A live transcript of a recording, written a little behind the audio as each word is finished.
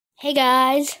Hey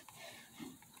guys,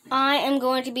 I am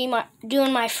going to be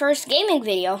doing my first gaming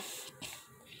video.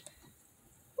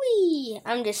 Whee!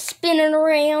 I'm just spinning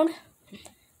around.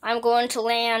 I'm going to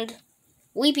land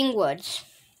Weeping Woods.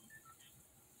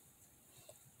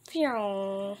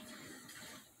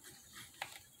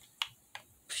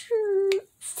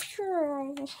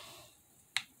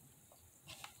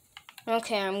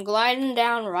 Okay, I'm gliding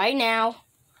down right now.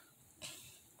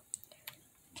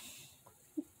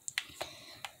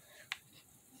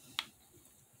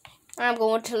 I'm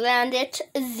going to land at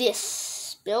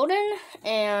this building,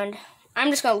 and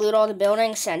I'm just going to loot all the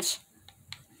buildings since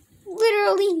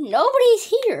literally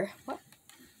nobody's here. What?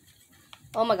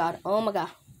 Oh my god, oh my god.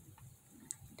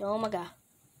 Oh my god.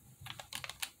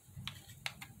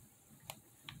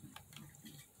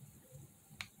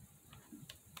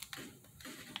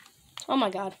 Oh my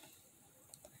god.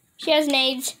 She has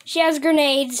nades. She has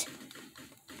grenades.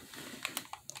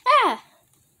 Ah!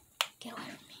 Get away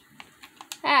from me.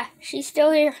 Ah, she's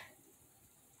still here.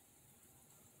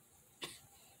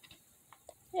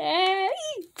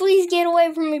 Please get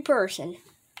away from me, person.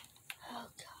 Oh,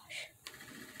 gosh.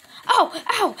 Oh,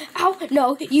 ow, ow.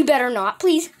 No, you better not.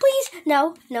 Please, please.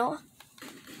 No, no.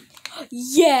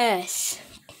 Yes.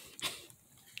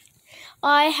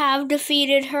 I have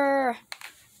defeated her.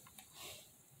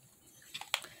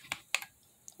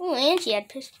 Oh, and she had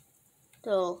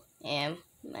pistol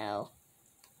ammo.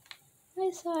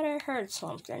 I thought I heard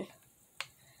something.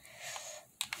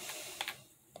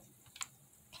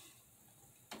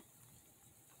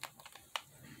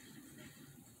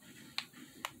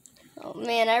 Oh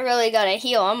man, I really gotta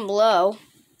heal. I'm low.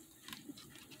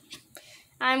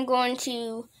 I'm going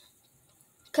to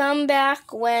come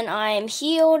back when I'm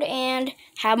healed and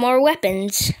have more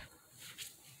weapons.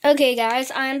 Okay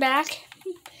guys, I'm back.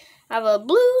 I have a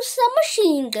blue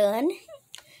submachine gun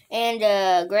and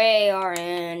a gray AR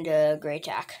and a gray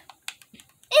tac.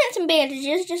 And some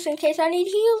bandages just in case I need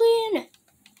healing.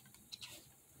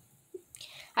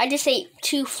 I just ate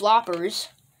 2 floppers.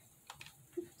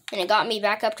 And it got me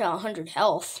back up to 100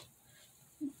 health.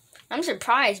 I'm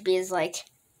surprised because, like,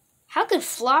 how could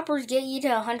floppers get you to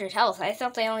 100 health? I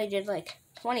thought they only did, like,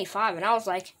 25. And I was,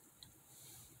 like,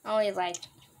 only, like,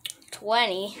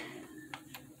 20.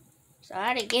 So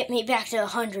how to get me back to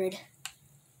 100?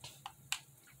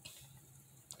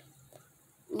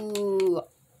 Ooh.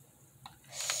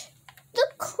 The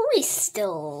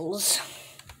crystals.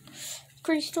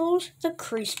 Crystals? The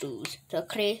crystals. The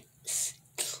crystals.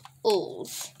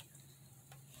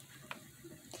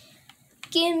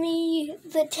 Give me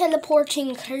the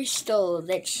teleporting crystal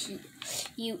that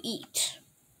you eat.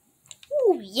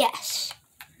 Ooh, yes.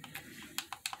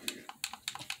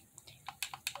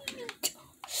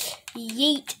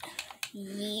 Yeet.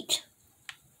 Yeet.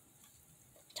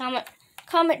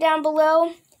 Comment down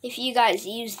below if you guys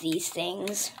use these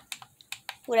things.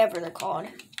 Whatever they're called.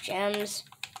 Gems.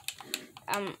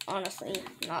 Honestly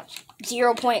not.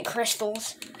 0 point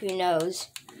crystals. Who knows?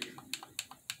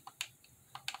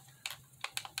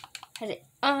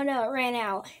 Oh no, it ran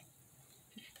out.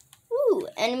 Ooh,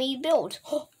 enemy build.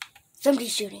 Oh,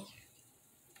 somebody's shooting.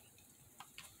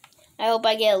 I hope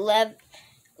I get a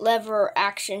lever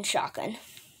action shotgun.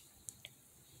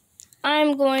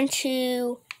 I'm going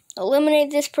to eliminate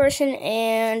this person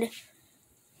and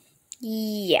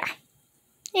yeah.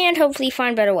 And hopefully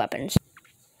find better weapons.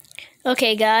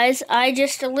 Okay guys, I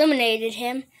just eliminated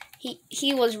him.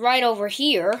 He was right over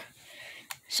here.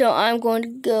 So I'm going to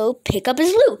go pick up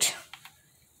his loot.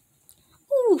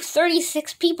 Ooh,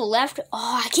 36 people left.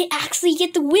 Oh, I can actually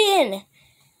get the win.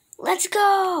 Let's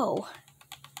go.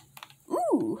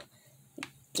 Ooh.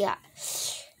 Got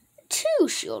 2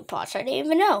 shield pots. I didn't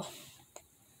even know.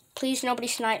 Please nobody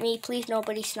snipe me. Please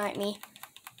nobody snipe me.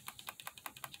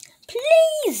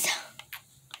 Please.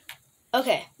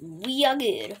 Okay, we are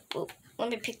good. Whoa, let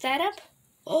me pick that up.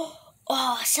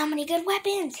 Oh, so many good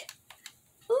weapons.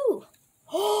 Ooh.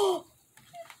 Oh,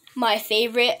 my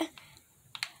favorite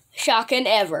shotgun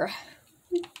ever.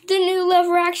 The new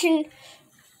lever action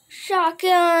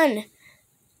shotgun.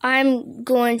 I'm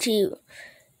going to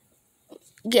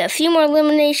get a few more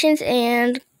eliminations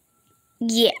and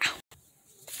yeah.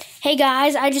 Hey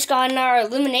guys, I just got another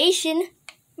elimination.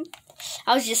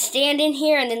 I was just standing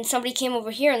here and then somebody came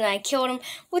over here and then I killed him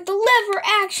with the lever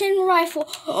action rifle.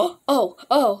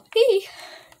 Oh.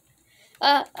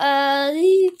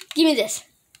 Give me this.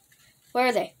 Where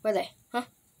are they? Where are they? Huh?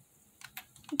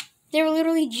 They were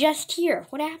literally just here.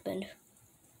 What happened?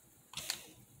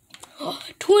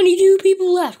 22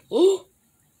 people left.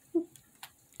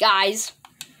 Guys,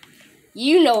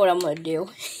 you know what I'm gonna do.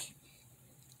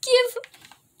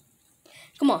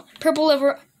 Come on, purple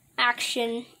lever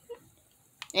action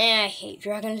I hate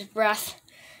Dragon's Breath.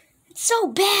 It's so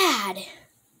bad.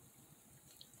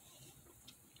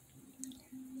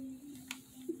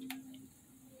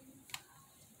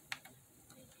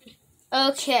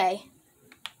 Okay.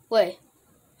 Wait.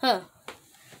 Huh.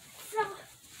 So,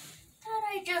 thought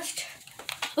I just...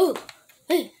 Ooh.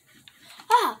 Hey.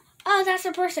 Oh, that's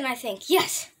a person, I think.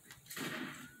 Yes.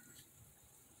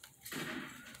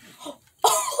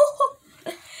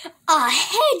 A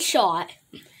headshot.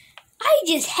 I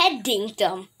just head dinked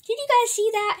him. Did you guys see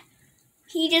that?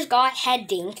 He just got head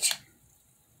dinked.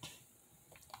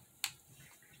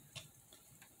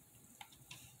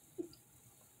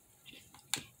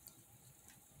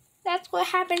 That's what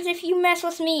happens if you mess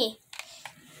with me.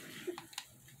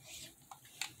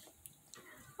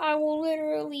 I will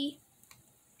literally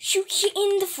shoot you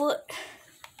in the foot.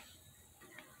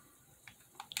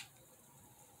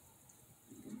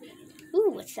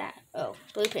 Ooh, what's that? Oh,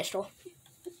 blue pistol.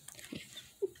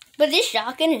 But this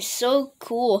shotgun is so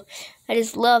cool. I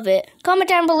just love it. Comment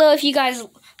down below if you guys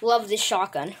love this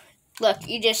shotgun. Look,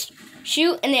 you just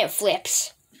shoot and then it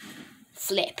flips.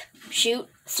 Flip. Shoot,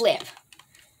 flip.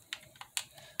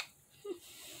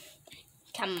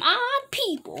 Come on,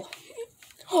 people.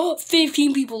 Oh,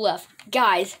 15 people left.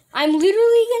 Guys, I'm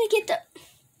literally going to get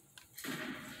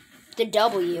the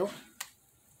W.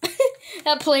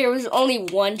 That player was only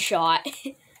one shot.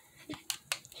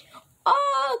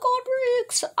 God,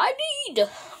 bricks, I need.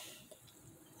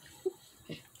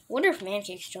 Wonder if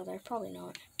Mancake's still there. Probably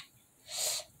not.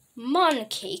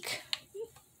 Mancake.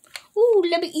 Ooh,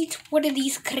 let me eat one of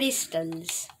these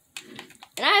crystals.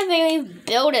 And I haven't even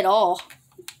built it all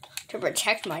to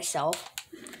protect myself.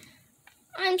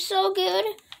 I'm so good.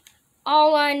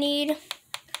 All I need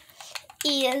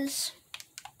is...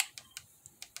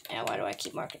 Yeah, why do I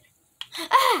keep marking?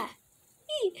 Ah!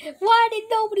 Why did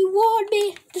nobody warn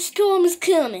me? The storm is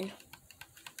coming.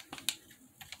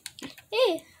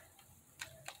 Yeah.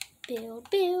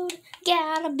 Build,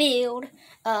 gotta build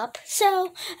up.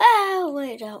 So,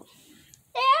 wait up.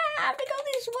 Yeah, I have to go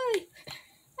this way.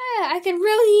 I could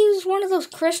really use one of those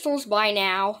crystals by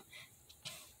now.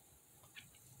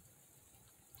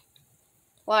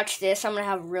 Watch this. I'm gonna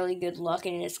have really good luck,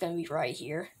 and it's gonna be right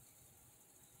here.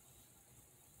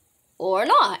 Or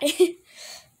not.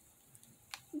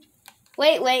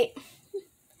 Wait.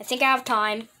 I think I have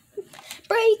time.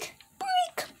 Break.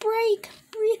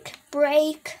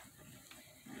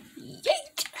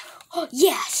 Yeet. Oh,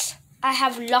 yes. I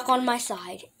have luck on my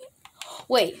side.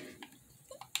 Wait.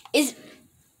 Who's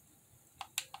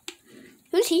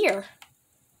here?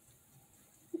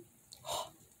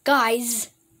 Guys.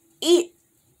 Eat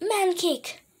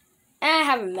Mancake. I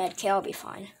have a med kit. I'll be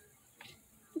fine.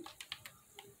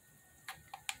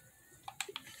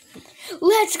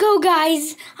 Let's go,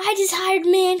 guys. I just hired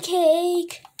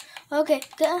Mancake. Okay.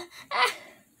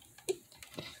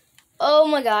 Oh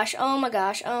my gosh.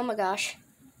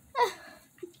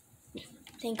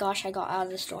 Thank gosh I got out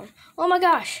of the storm. Oh my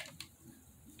gosh.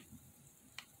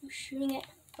 I'm shooting it.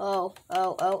 Oh.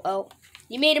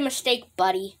 You made a mistake,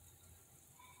 buddy.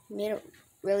 You made a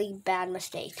really bad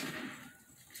mistake.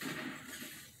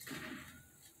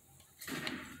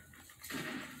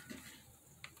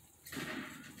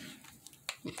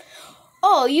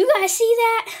 Oh, you guys see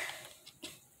that?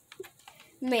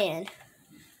 Man.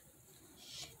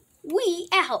 We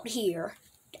out here.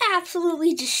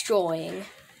 Absolutely destroying.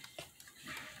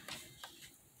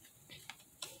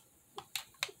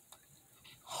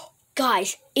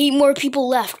 Guys, 8 more people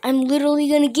left. I'm literally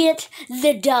gonna get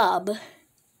the dub.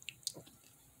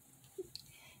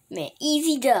 Man,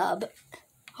 easy dub.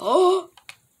 Oh.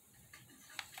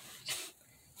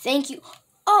 Thank you.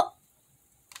 Oh,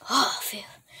 phew.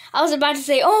 I was about to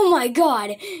say, oh my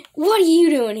god, what are you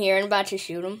doing here? And about to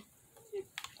shoot him.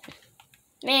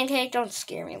 Mancake, don't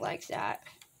scare me like that.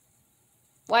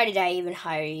 Why did I even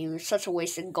hire you? It's such a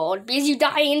waste of gold. Because you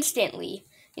die instantly.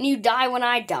 And you die when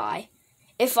I die.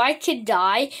 If I could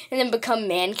die and then become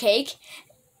Mancake,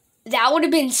 that would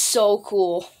have been so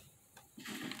cool.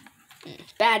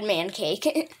 Bad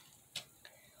Mancake.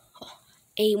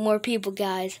 8 more people,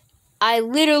 guys. I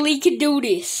literally could do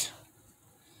this.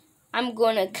 I'm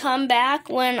going to come back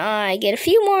when I get a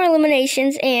few more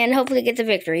eliminations and hopefully get the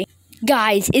victory.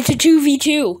 Guys, it's a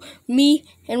 2v2. Me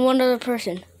and one other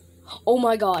person. Oh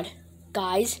my god.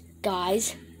 Guys.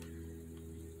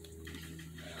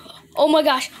 Oh my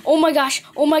gosh.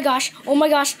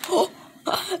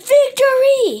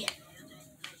 Victory!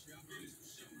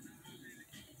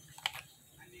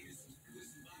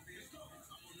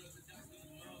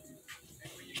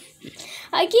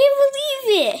 I can't believe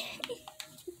it.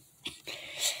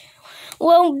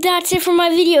 Well, that's it for my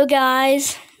video,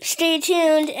 guys. stay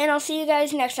tuned, and I'll see you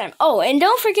guys next time. Oh, and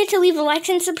don't forget to leave a like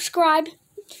and subscribe.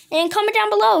 And comment down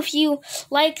below if you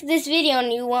like this video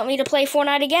and you want me to play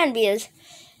Fortnite again, because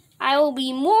I will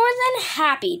be more than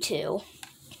happy to.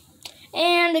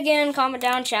 And again, comment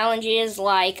down challenges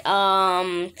like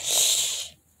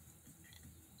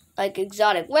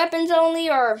exotic weapons only,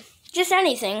 or just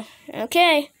anything.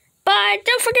 Okay, bye.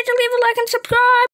 Don't forget to leave a like and subscribe.